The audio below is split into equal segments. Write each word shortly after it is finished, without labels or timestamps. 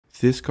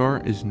This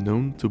car is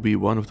known to be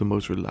one of the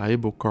most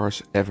reliable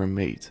cars ever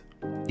made,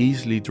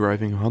 easily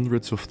driving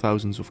hundreds of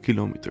thousands of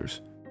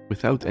kilometers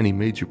without any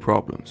major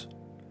problems.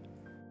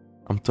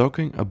 I'm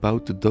talking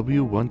about the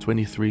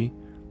W123,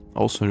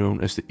 also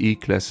known as the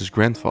E-Class's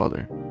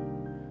grandfather.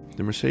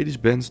 The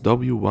Mercedes-Benz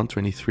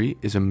W123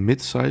 is a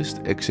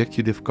mid-sized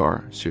executive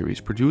car series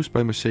produced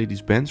by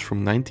Mercedes-Benz from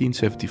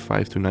 1975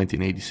 to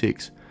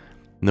 1986,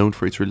 known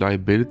for its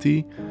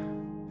reliability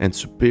and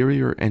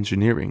superior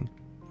engineering.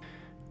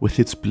 With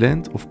its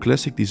blend of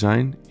classic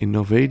design,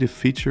 innovative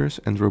features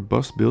and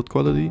robust build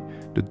quality,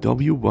 the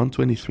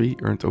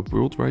W123 earned a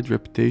worldwide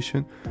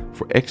reputation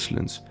for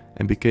excellence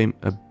and became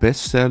a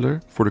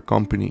bestseller for the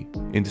company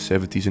in the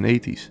 70s and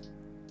 80s.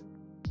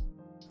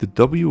 The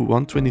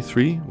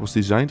W123 was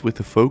designed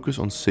with a focus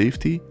on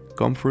safety,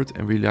 comfort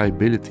and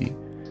reliability.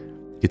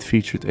 It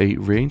featured a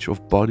range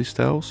of body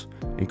styles,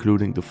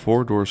 including the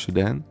 4-door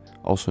sedan,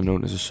 also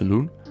known as a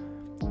saloon,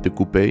 the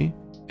coupe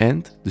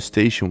and the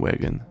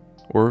Stationwagon,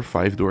 or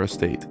 5-door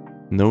estate,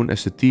 known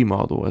as the T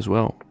model as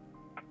well.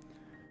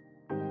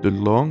 The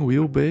long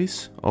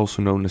wheelbase,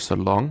 also known as the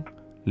long,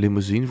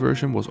 limousine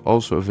version was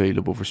also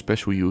available for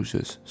special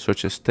uses,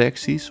 such as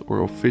taxis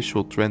or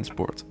official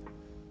transport.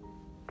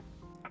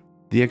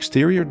 The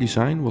exterior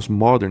design was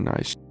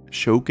modernized,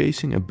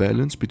 showcasing a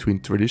balance between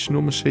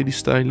traditional Mercedes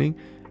styling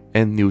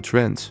and new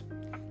trends.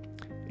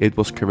 It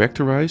was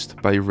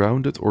characterized by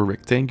rounded or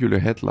rectangular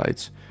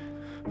headlights.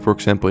 For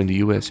example, in the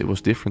US it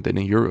was different than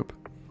in Europe.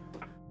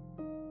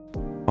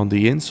 On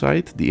the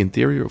inside, the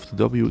interior of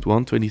the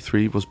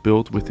W123 was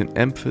built with an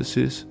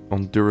emphasis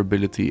on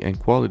durability and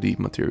quality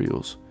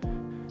materials.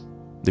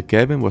 The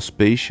cabin was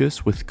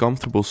spacious with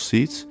comfortable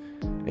seats,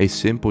 a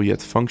simple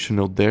yet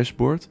functional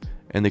dashboard,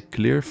 and a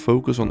clear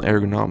focus on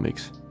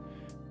ergonomics.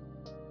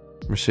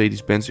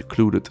 Mercedes-Benz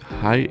included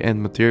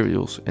high-end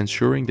materials,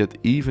 ensuring that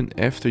even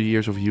after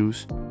years of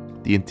use,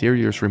 the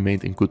interiors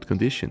remained in good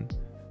condition.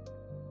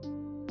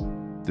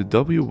 The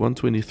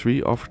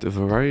W123 offered a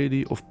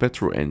variety of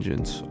petrol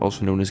engines,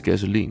 also known as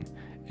gasoline,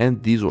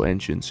 and diesel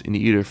engines in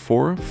either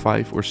 4,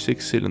 5 or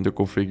 6-cylinder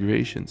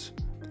configurations.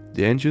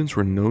 The engines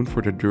were known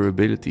for their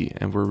durability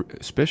and were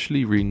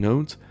especially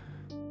renowned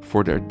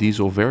for their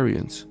diesel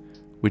variants,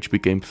 which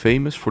became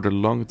famous for their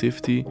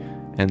longevity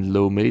and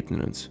low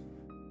maintenance.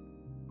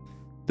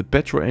 The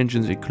petrol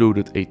engines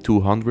included a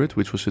 200,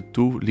 which was a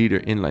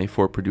 2-liter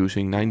inline-4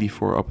 producing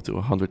 94 up to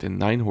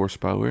 109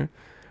 horsepower,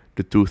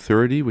 the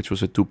 230, which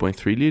was a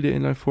 2.3-liter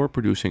inline-4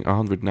 producing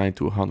 109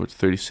 to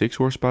 136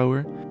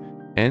 horsepower,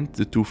 and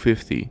the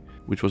 250,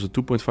 which was a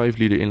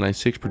 2.5-liter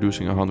inline-6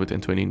 producing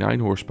 129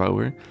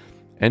 horsepower,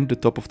 and the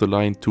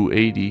top-of-the-line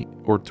 280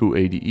 or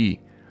 280E,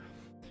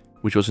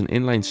 which was an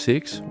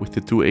inline-6 with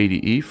the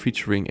 280E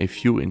featuring a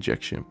fuel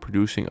injection,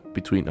 producing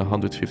between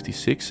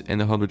 156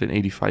 and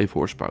 185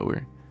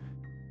 horsepower.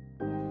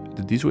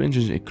 The diesel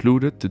engines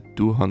included the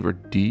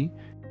 200D,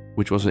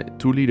 which was a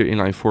 2-liter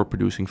inline-4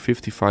 producing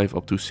 55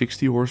 up to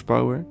 60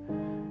 horsepower,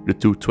 the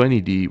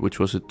 220D, which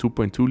was a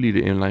 2.2-liter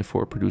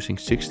inline-4 producing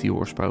 60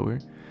 horsepower,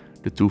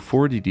 the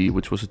 240D,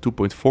 which was a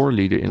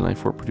 2.4-liter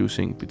inline-4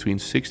 producing between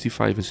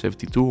 65 and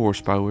 72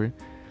 horsepower,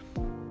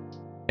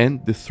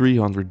 and the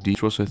 300D,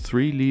 which was a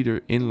 3-liter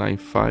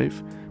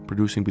inline-5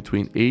 producing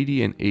between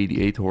 80 and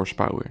 88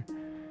 horsepower.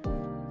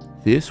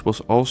 This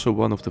was also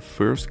one of the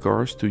first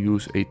cars to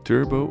use a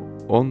turbo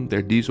on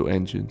their diesel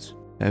engines,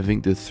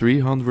 having the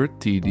 300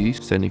 TD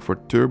standing for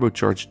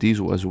turbocharged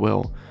diesel as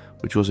well,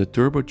 which was a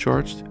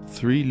turbocharged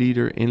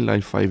 3-liter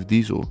inline-5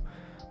 diesel.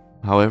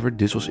 However,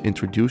 this was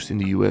introduced in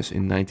the US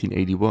in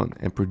 1981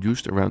 and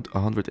produced around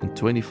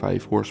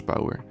 125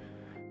 horsepower,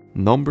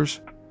 numbers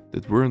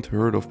that weren't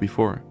heard of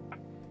before.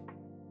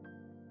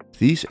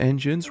 These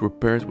engines were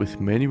paired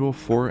with manual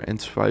 4 and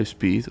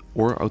 5-speed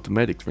or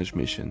automatic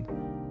transmission.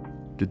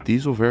 The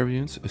diesel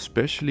variants,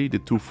 especially the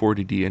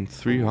 240D and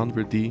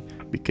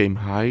 300D, became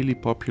highly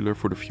popular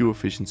for the fuel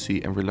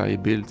efficiency and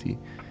reliability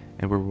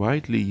and were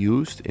widely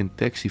used in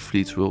taxi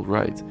fleets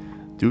worldwide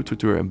due to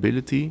their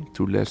ability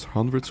to last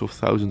hundreds of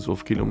thousands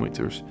of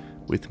kilometers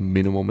with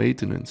minimal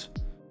maintenance.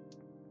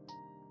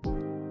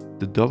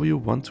 The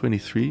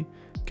W123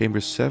 came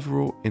with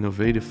several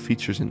innovative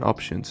features and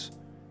options,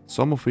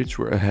 some of which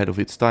were ahead of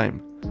its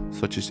time,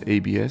 such as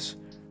ABS,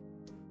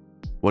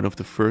 one of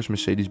the first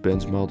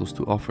Mercedes-Benz models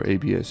to offer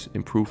ABS,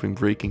 improving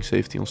braking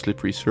safety on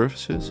slippery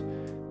surfaces,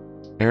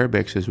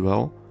 airbags as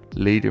well.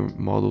 Later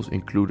models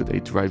included a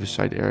driver's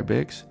side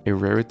airbags, a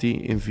rarity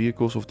in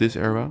vehicles of this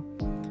era,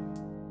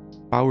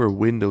 power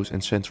windows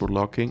and central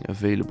locking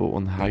available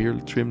on higher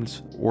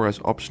trims or as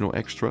optional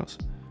extras,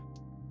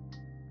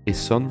 a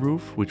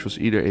sunroof which was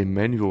either a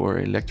manual or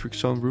electric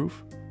sunroof,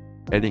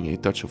 adding a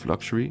touch of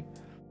luxury,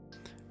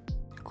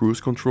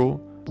 cruise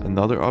control,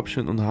 another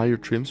option on higher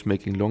trims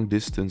making long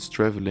distance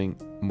traveling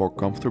more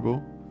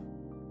comfortable,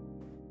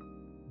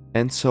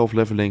 and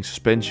self-leveling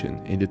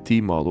suspension in the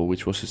T model,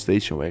 which was the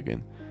station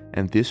wagon,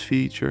 and this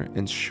feature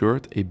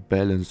ensured a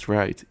balanced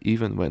ride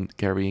even when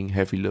carrying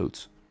heavy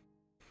loads.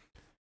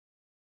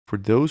 For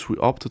those who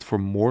opted for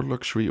more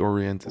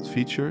luxury-oriented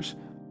features,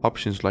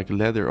 Options like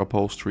leather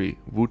upholstery,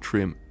 wood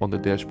trim on the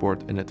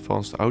dashboard and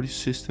advanced audio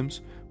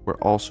systems were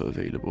also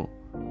available.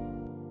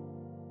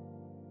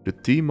 The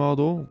T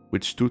model,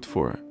 which stood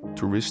for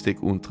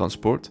Touristik und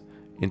Transport,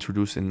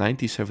 introduced in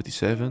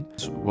 1977,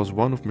 was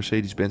one of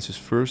Mercedes-Benz's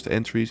first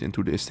entries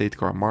into the estate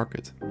car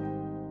market.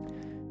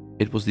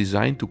 It was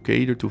designed to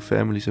cater to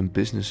families and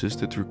businesses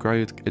that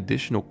required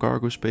additional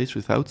cargo space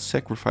without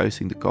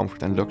sacrificing the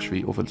comfort and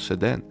luxury of a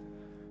sedan.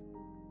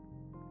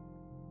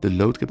 The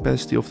load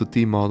capacity of the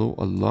T model,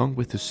 along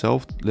with the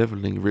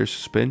self-leveling rear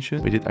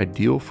suspension, made it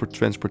ideal for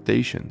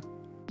transportation.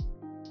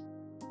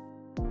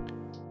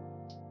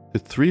 The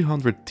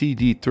 300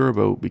 TD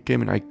Turbo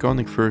became an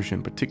iconic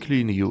version,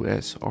 particularly in the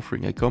US,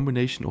 offering a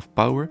combination of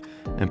power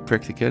and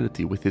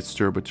practicality with its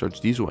turbocharged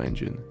diesel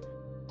engine.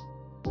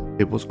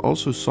 It was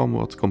also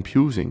somewhat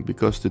confusing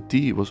because the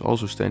T was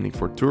also standing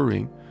for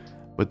touring,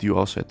 but you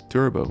also had the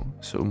turbo,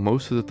 so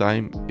most of the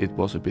time it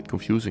was a bit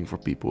confusing for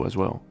people as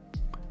well.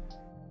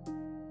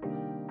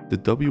 The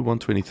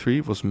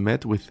W123 was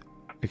met with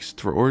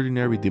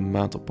extraordinary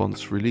demand upon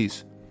its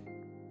release,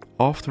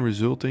 often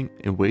resulting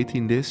in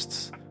waiting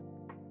lists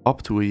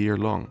up to a year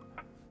long.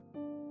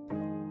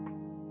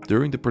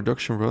 During the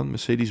production run,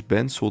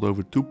 Mercedes-Benz sold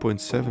over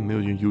 2.7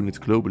 million units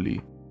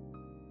globally.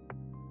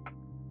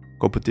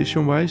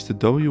 Competition-wise, the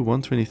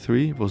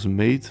W123 was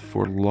made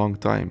for a long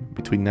time,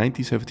 between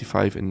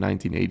 1975 and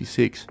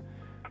 1986.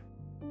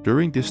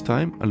 During this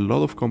time, a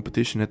lot of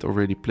competition had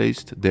already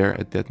placed there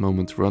at that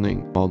moment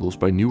running models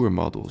by newer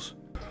models.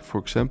 For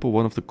example,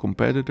 one of the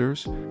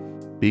competitors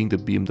being the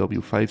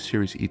BMW 5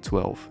 Series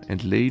E12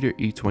 and later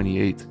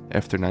E28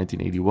 after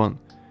 1981,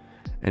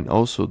 and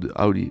also the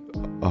Audi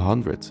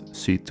A100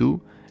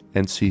 C2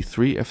 and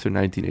C3 after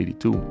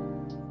 1982.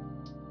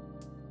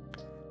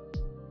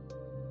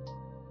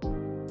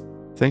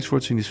 Thanks for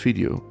watching this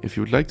video. If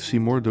you would like to see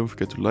more, don't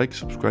forget to like and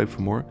subscribe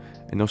for more,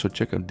 and also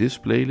check out this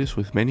playlist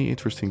with many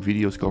interesting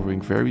videos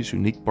covering various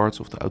unique parts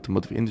of the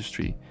automotive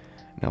industry.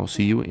 And I will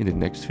see you in the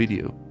next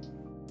video.